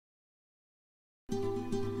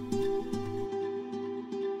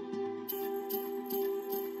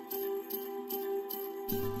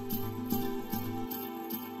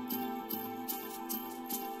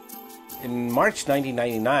March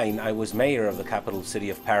 1999, I was mayor of the capital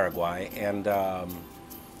city of Paraguay, and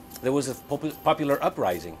there was a popular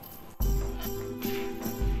uprising.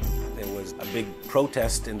 There was a big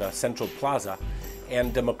protest in the central plaza,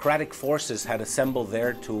 and democratic forces had assembled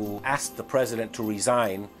there to ask the president to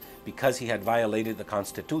resign because he had violated the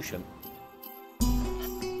Constitution.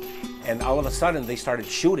 And all of a sudden, they started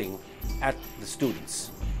shooting at the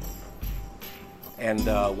students. And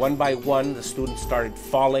one by one, the students started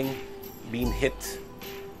falling, being hit.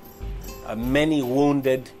 Many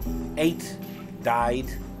wounded, 8 died.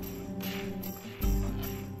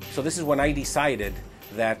 So this is when I decided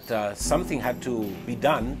that something had to be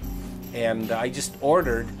done, and I just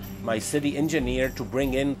ordered my city engineer to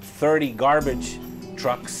bring in 30 garbage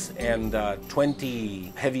trucks and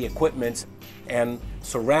 20 heavy equipments and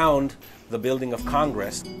surround the building of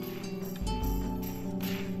Congress.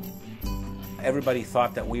 Everybody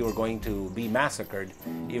thought that we were going to be massacred.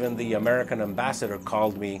 Even the American ambassador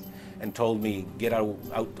called me and told me, get out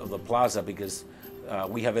of the plaza because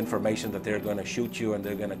we have information that they're going to shoot you and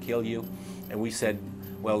they're going to kill you. And we said,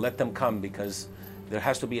 well, let them come, because there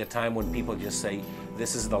has to be a time when people just say,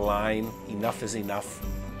 this is the line, enough is enough.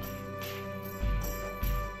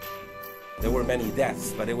 There were many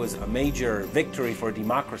deaths, but it was a major victory for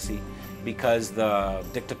democracy because the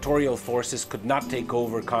dictatorial forces could not take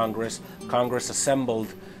over Congress. Congress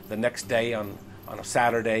assembled the next day on a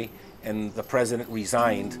Saturday, and the president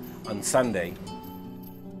resigned on Sunday.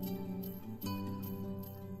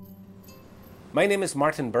 My name is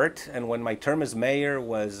Martin Burt, and when my term as mayor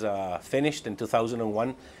was finished in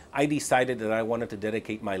 2001, I decided that I wanted to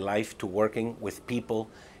dedicate my life to working with people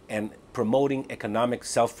and promoting economic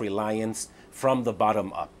self-reliance from the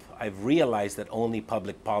bottom up. I've realized that only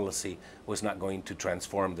public policy was not going to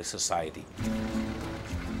transform the society.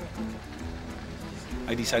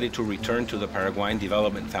 I decided to return to the Paraguayan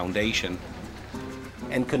Development Foundation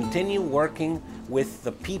and continue working with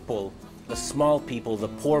the people, the small people, the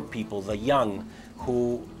poor people, the young,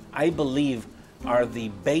 who I believe are the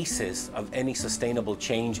basis of any sustainable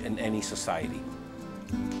change in any society.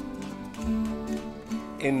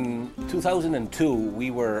 In 2002,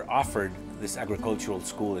 we were offered this agricultural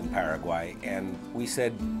school in Paraguay, and we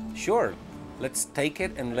said, sure, let's take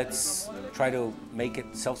it and let's try to make it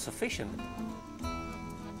self-sufficient.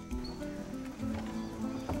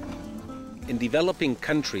 In developing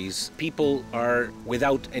countries, people are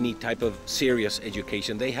without any type of serious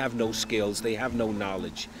education. They have no skills, they have no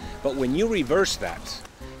knowledge. But when you reverse that,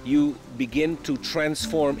 you begin to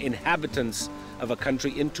transform inhabitants of a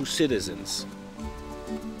country into citizens.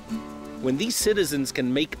 When these citizens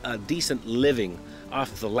can make a decent living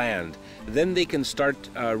off the land, then they can start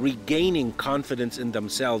regaining confidence in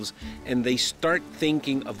themselves, and they start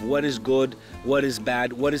thinking of what is good, what is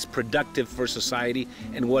bad, what is productive for society,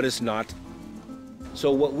 and what is not.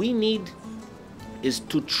 So what we need is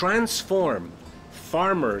to transform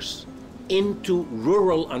farmers into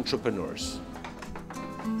rural entrepreneurs.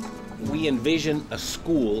 We envision a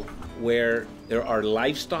school where there are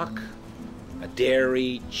livestock, a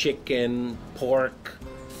dairy, chicken, pork,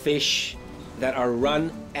 fish that are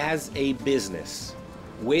run as a business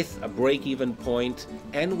with a break-even point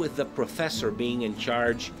and with the professor being in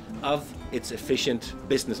charge of its efficient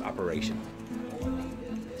business operation.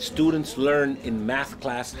 Students learn in math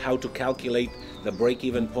class how to calculate the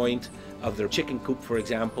break-even point of their chicken coop, for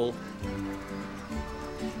example.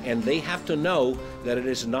 And they have to know that it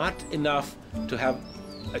is not enough to have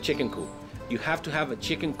a chicken coop. You have to have a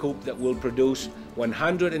chicken coop that will produce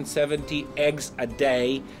 170 eggs a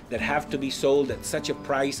day that have to be sold at such a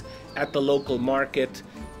price at the local market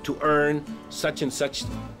to earn such and such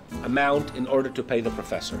amount in order to pay the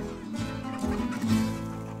professor.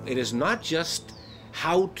 It is not just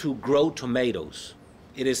how to grow tomatoes.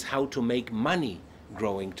 It is how to make money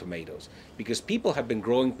growing tomatoes. Because people have been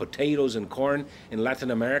growing potatoes and corn in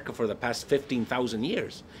Latin America for the past 15,000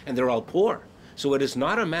 years, and they're all poor. So it is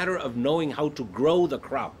not a matter of knowing how to grow the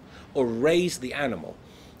crop or raise the animal.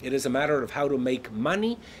 It is a matter of how to make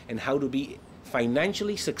money and how to be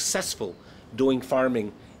financially successful doing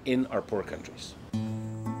farming in our poor countries.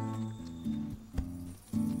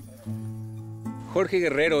 Jorge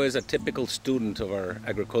Guerrero is a typical student of our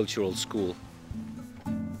agricultural school.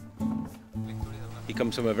 He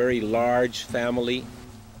comes from a very large family.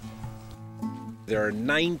 There are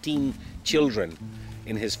 19 children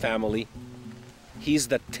in his family. He's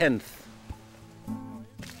the 10th.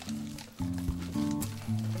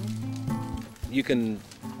 You can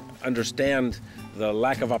understand the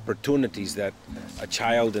lack of opportunities that a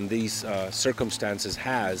child in these circumstances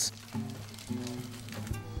has.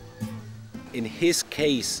 In his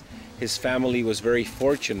case, his family was very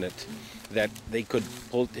fortunate that they could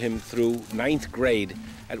pull him through 9th grade,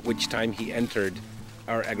 at which time he entered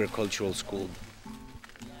our agricultural school.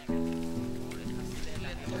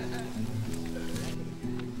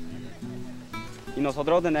 Y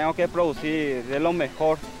nosotros tenemos que producir de lo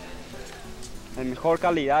mejor, en mejor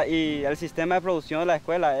calidad, y el sistema de producción de la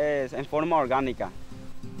escuela es en forma orgánica.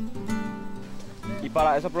 Y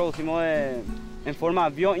para eso producimos en forma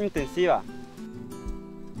biointensiva.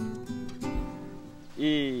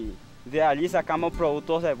 Y de allí sacamos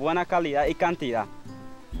productos de buena calidad y cantidad.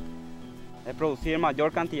 Es producir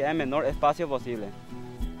mayor cantidad en menor espacio posible.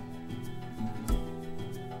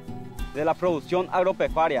 De la producción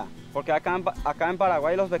agropecuaria, porque acá en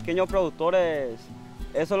Paraguay los pequeños productores,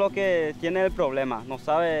 eso es lo que tiene el problema, no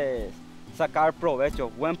sabe sacar provecho,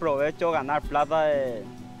 buen provecho, ganar plata de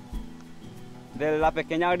la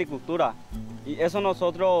pequeña agricultura. Y eso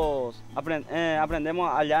nosotros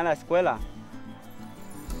aprendemos allá en la escuela.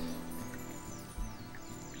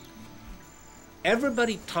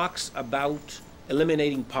 Everybody talks about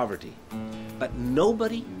eliminating poverty, but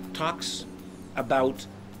nobody talks about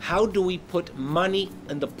how do we put money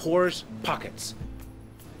in the poor's pockets.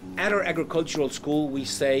 At our agricultural school, we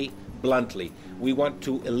say bluntly, we want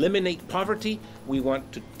to eliminate poverty, we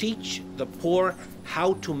want to teach the poor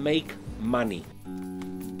how to make money.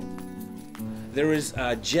 There is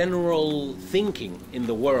a general thinking in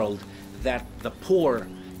the world that the poor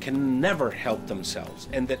can never help themselves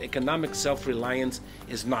and that economic self-reliance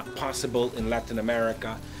is not possible in Latin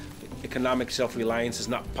America. Economic self-reliance is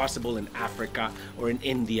not possible in Africa or in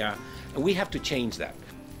India, and we have to change that.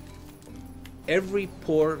 Every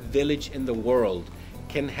poor village in the world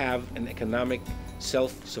can have an economic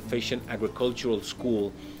self-sufficient agricultural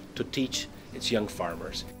school to teach its young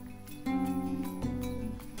farmers.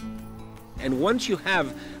 And once you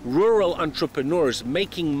have rural entrepreneurs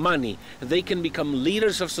making money, they can become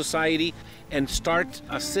leaders of society and start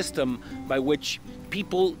a system by which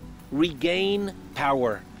people regain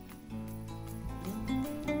power.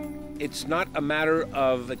 It's not a matter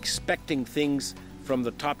of expecting things from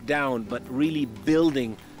the top down, but really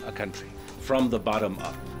building a country from the bottom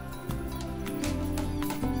up.